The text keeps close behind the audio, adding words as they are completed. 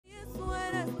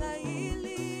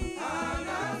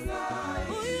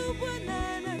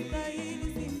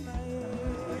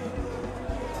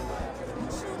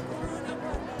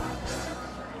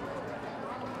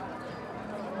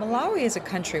Malawi is a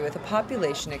country with a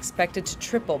population expected to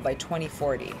triple by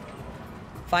 2040.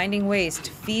 Finding ways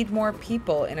to feed more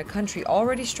people in a country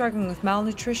already struggling with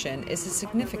malnutrition is a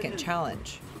significant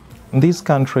challenge. This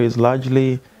country is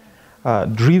largely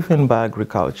driven by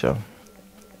agriculture.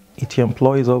 It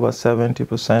employs over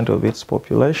 70% of its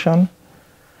population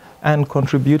and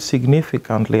contributes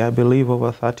significantly, I believe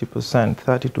over 30%,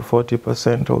 30 to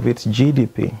 40% of its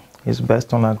GDP is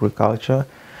based on agriculture.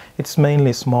 It's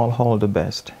mainly smallholder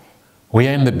based. We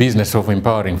are in the business of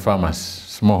empowering farmers,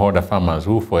 smallholder farmers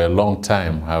who for a long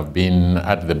time have been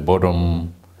at the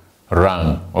bottom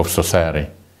rung of society.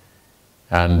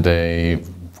 And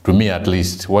to me at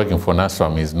least, working for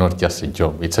NASFAM is not just a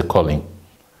job, it's a calling.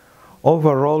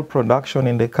 Overall production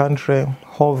in the country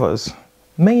hovers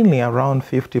mainly around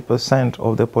 50%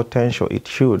 of the potential it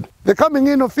should. The coming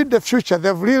in of Feed the Future,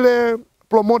 they've really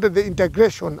promoted the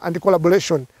integration and the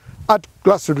collaboration at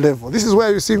grassroots level. This is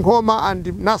where you're seeing Homer and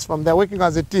NASFAM, they're working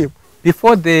as a team.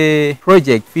 Before the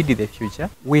project Feed the Future,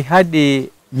 we had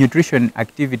the nutrition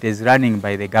activities running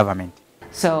by the government.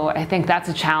 So I think that's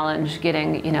a challenge,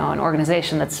 getting an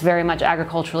organization that's very much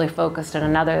agriculturally focused and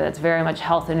another that's very much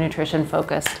health and nutrition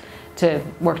focused to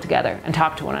work together and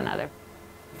talk to one another.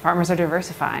 Farmers are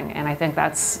diversifying, and I think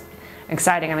that's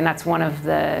exciting. I mean, that's one of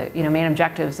the main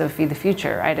objectives of Feed the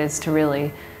Future, right, is to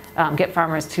really get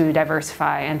farmers to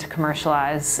diversify and to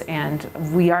commercialize, and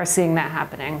we are seeing that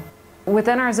happening.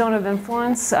 Within our zone of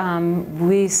influence,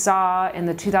 we saw in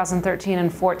the 2013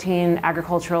 and 14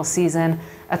 agricultural season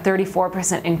a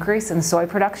 34% increase in soy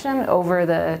production over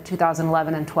the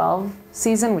 2011 and 12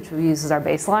 season, which we use as our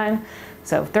baseline.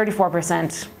 So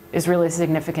 34% is really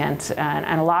significant,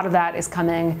 and a lot of that is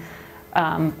coming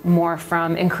more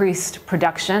from increased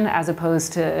production as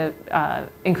opposed to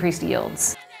increased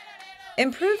yields.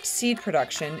 Improved seed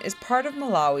production is part of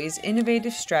Malawi's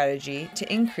innovative strategy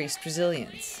to increase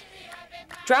resilience.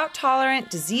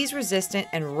 Drought-tolerant, disease-resistant,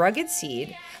 and rugged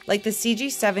seed, like the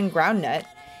CG7 groundnut,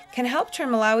 can help turn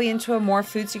Malawi into a more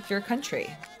food-secure country.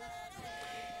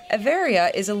 Averia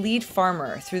is a lead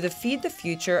farmer through the Feed the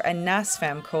Future and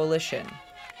NASFAM coalition.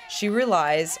 She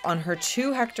relies on her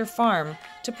 2-hectare farm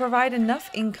to provide enough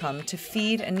income to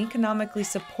feed and economically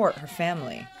support her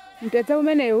family.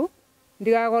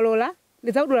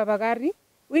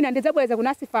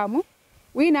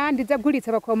 Wina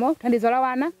ndidzagulitsa pakhomo thandizo la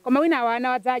wana koma wina wana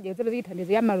wadzaje udzapeza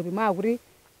thandizo ya malupi mauri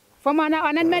foma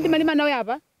ana ndi mana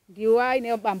yapa ndiwa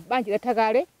ine banje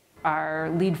lathakale. Our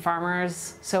lead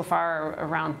farmers so far are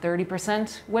around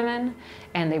 30% women,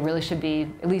 and they really should be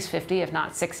at least 50, if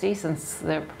not 60, since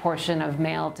the proportion of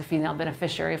male to female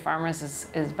beneficiary farmers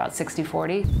is about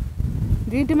 60-40.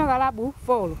 Ndi makalabu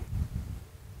 4.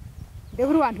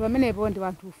 Ndekuri wanthu wamenepo ndi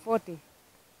wanthu 40.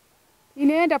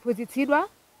 Ine ndaphunzitsidwa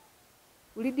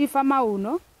ulidifa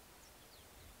mauno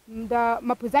nda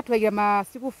maphunzathu ya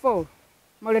masiku 4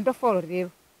 maulendo 4 lero.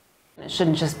 It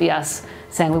shouldn't just be us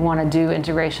saying we want to do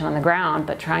integration on the ground,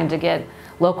 but trying to get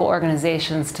local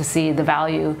organizations to see the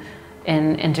value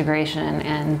in integration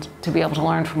and to be able to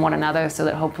learn from one another so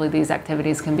that hopefully these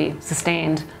activities can be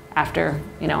sustained after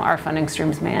our funding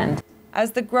streams may end.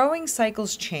 As the growing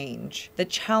cycles change, the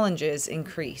challenges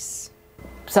increase.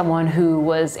 Someone who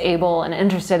was able and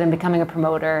interested in becoming a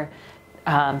promoter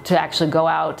to actually go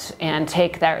out and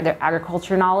take their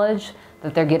agriculture knowledge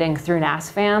that they're getting through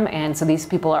NASFAM, and so these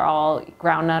people are all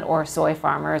groundnut or soy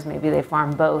farmers, maybe they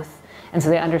farm both, and so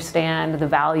they understand the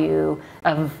value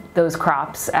of those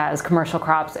crops as commercial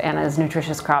crops and as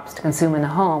nutritious crops to consume in the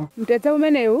home. Mtedza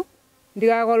umenewu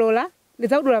ndikakolola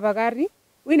ndidzadula pakati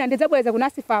wina ndidzabweza ku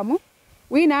NASFAM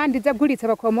wina ndidzagulitsa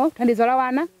pakhomo thandizo la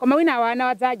wana koma wina wana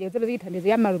wadzaje udzapeza thandizo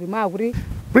ya malupi mauri.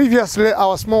 Previously,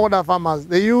 our smallholder farmers,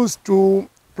 they used to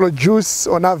produce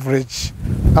on average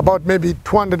about maybe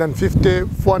 250,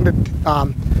 400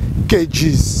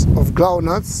 kgs of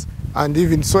groundnuts and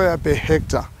even soya per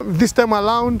hectare. This time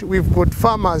around, we've got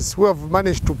farmers who have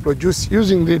managed to produce,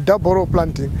 using the double row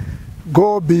planting,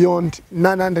 go beyond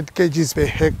 900 kgs per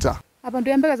hectare.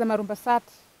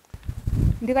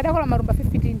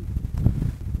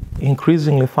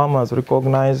 Increasingly, farmers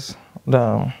recognize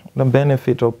the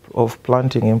benefit of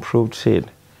planting improved seed.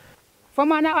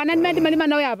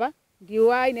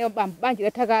 Ndiwa ine banje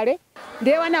lathakale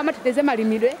ndewana amateteze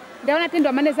malimidwe ndewana tendo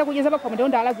amaneza kujeza pakhomo ndo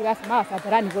ndalazira asima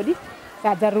sadzarani kodi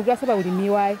sadzarudwa seba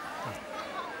ulimiwayi.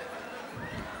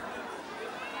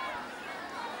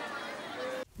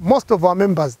 Most of our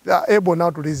members, they are able now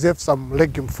to reserve some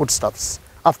legume foodstuffs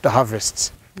after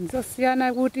harvest.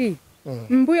 Nzosiyana kuti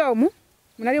mbuya umu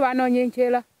munali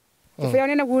wanonyenchela chifukwa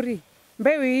unena kuti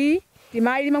mbewu iyi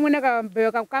timayi limwe mwena ka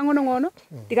mbewu kangono ngono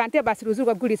tikante basi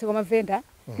ruzuka kugulitsa kwa mavenda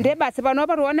ndiye basi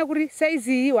panopa tione kuti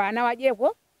saizi iyi wana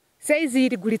wadyeko saizi iyi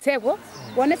tigulitseko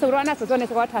kuonesa kuti wanaso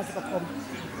zionesa kwathazi pakhomo.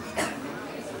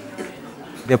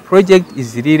 The project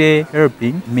is really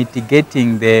helping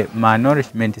mitigating the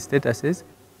malnourishment statuses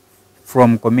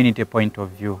from community point of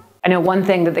view. I know one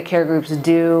thing that the care groups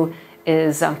do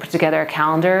is put together a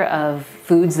calendar of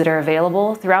foods that are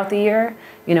available throughout the year,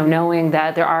 you know, knowing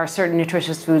that there are certain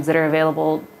nutritious foods that are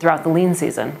available throughout the lean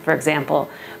season, for example,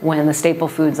 when the staple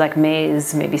foods like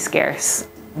maize may be scarce.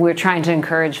 We're trying to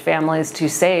encourage families to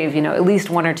save, you know, at least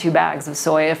 1 or 2 bags of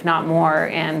soy, if not more,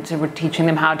 and we're teaching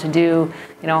them how to do,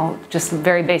 you know, just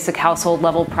very basic household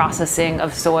level processing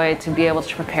of soy to be able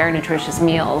to prepare nutritious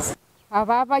meals.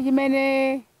 Avava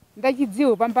chimene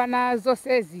ndachidziwa pambana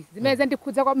zonsezi zimene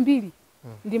ndikhudza kwambiri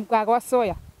ndi mkaka wa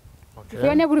soya.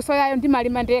 Tione kuti soyayo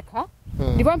ndimalima ndekha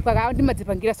ndipo mkakayo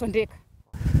ndimadzipangiranso ndekha.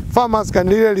 Farmers can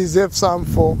really reserve some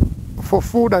for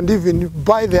food and even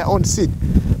buy their own seed,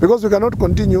 because we cannot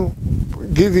continue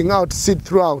giving out seed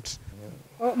throughout.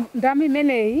 Ndami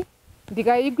imeneyi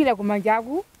ndikayigwira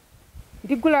kumanjaku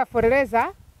ndigula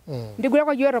fertilizer ndigula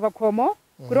kwa jero pakhomo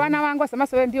kuti wana wanga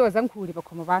samasowe ndiwo zankhuli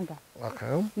pakhomo panga.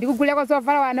 Okay. Ndikugula kwa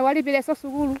zovala wana walipireso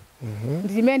sukulu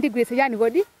ndimene ndigulitsa chani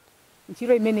kodi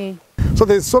ntchito imeneyi. So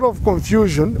there's sort of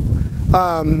confusion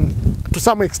to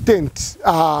some extent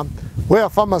where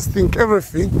farmers think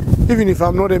everything, even if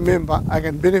I'm not a member, I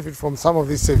can benefit from some of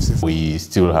these services. We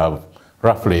still have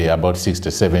roughly about 60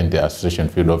 to 70 association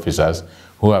field officers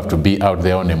who have to be out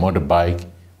there on a motorbike,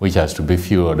 which has to be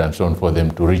fueled and so on for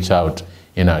them to reach out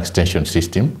in our extension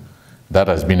system. That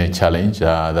has been a challenge.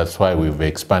 That's why we've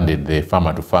expanded the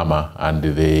farmer to farmer and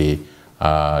the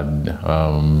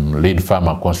lead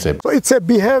farmer concept. So it's a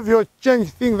behavior change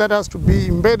thing that has to be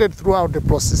embedded throughout the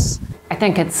process. I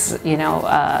think it's, you know,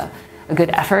 a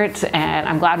good effort, and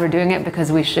I'm glad we're doing it because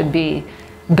we should be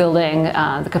building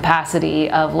the capacity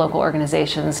of local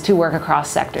organizations to work across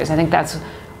sectors. I think that's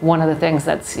one of the things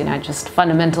that's, you know, just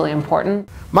fundamentally important.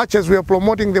 Much as we are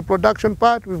promoting the production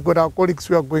part, we've got our colleagues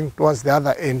who are going towards the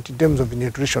other end in terms of the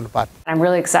nutrition part. I'm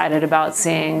really excited about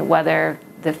seeing whether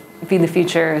the Feed the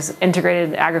Future's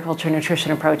integrated agriculture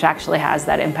nutrition approach actually has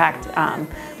that impact.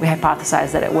 We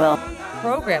hypothesize that it will.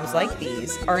 Programs like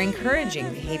these are encouraging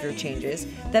behavior changes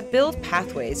that build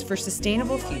pathways for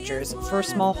sustainable futures for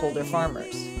smallholder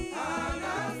farmers.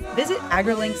 Visit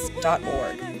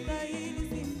agrilinks.org